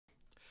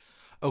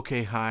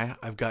Okay, hi,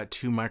 I've got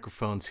two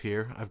microphones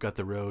here. I've got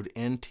the Rode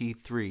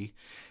NT3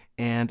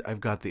 and I've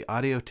got the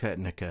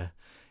Audio-Technica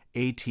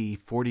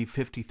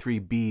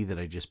AT4053b that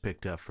I just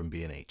picked up from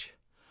B&H.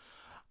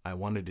 I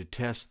wanted to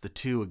test the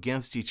two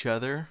against each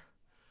other.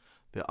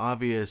 The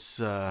obvious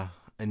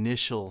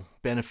initial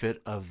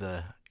benefit of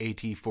the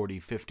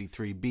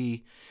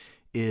AT4053b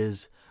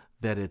is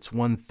that it's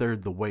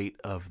 1/3 the weight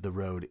of the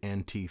Rode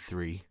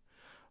NT3,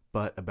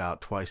 but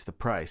about twice the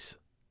price.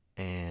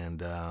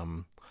 And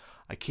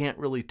I can't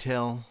really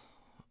tell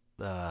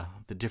the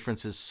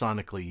differences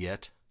sonically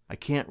yet.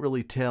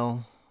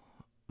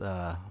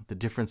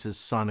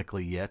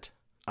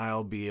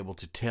 I'll be able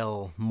to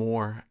tell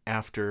more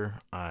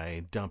after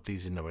I dump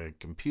these into my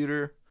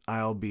computer.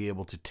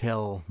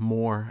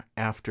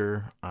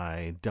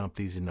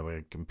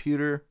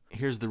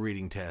 Here's the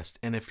reading test.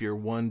 And if you're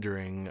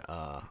wondering,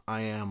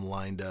 I am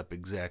lined up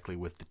exactly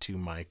with the two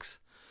mics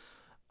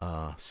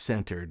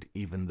centered,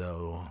 even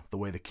though the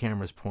way the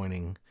camera's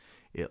pointing,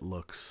 it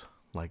looks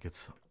like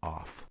it's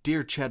off.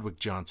 Dear Chadwick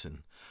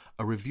Johnson,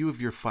 a review of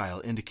your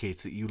file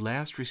indicates that you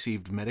last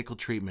received medical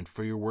treatment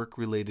for your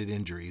work-related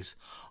injuries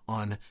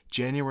on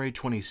January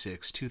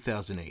 26,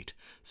 2008.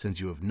 Since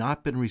you have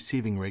not been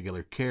receiving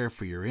regular care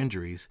for your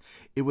injuries,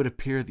 it would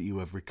appear that you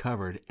have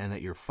recovered and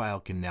that your file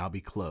can now be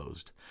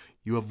closed.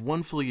 You have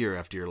 1 full year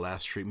after your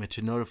last treatment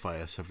to notify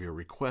us of your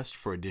request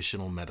for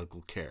additional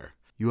medical care.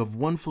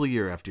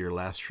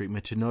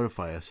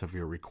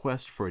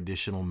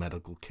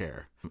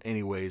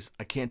 Anyways,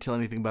 I can't tell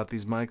anything about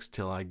these mics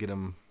till I get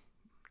them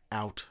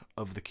out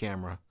of the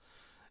camera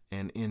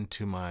and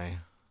into my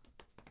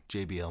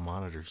JBL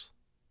monitors.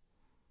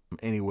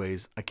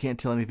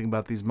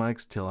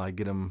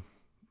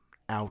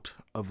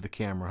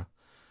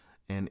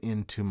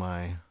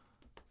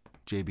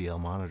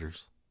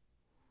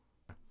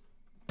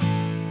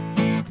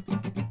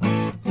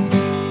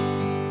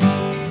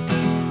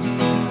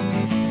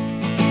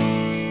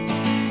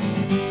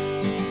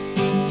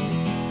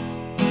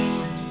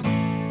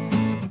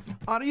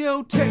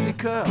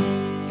 Audio-Technica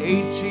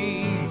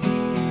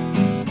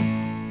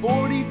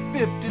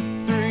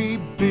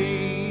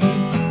AT4053b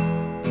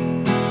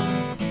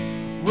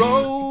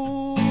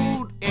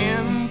Rode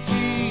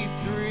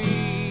NT3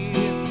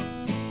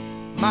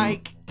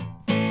 mic.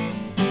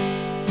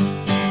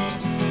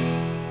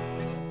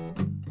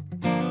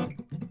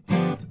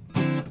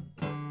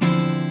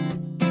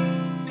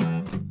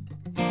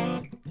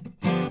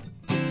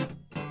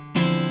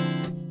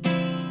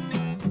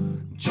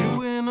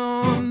 Chewing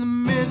on the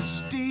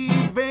misty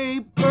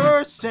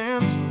vapor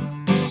sent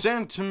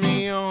to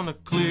me on a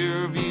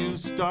clear view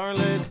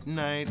starlit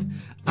night.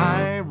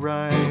 I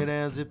ride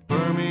as it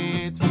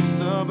permeates through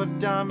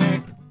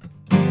subatomic.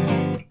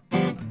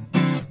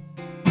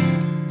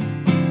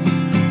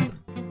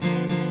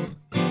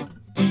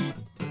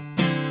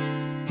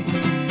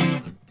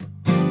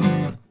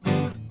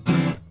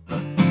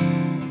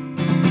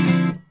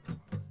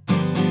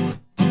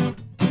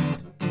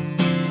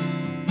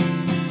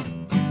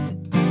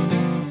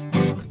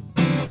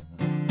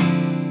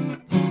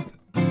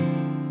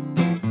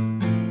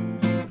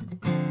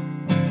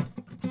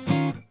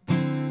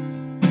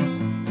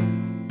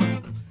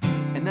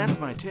 And that's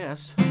my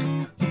test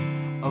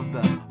of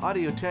the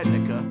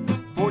Audio-Technica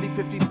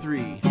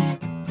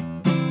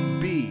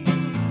 4053b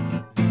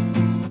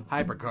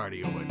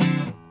Hypercardioid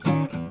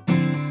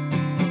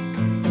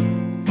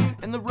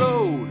and the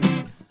Rode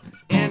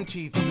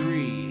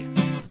NT3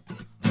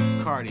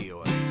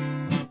 Cardioid,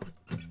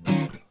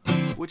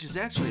 which is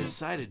actually a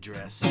side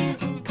address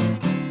when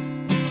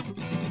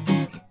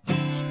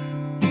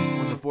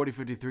the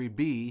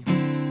 4053b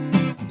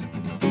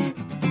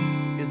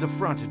is a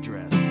front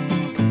address.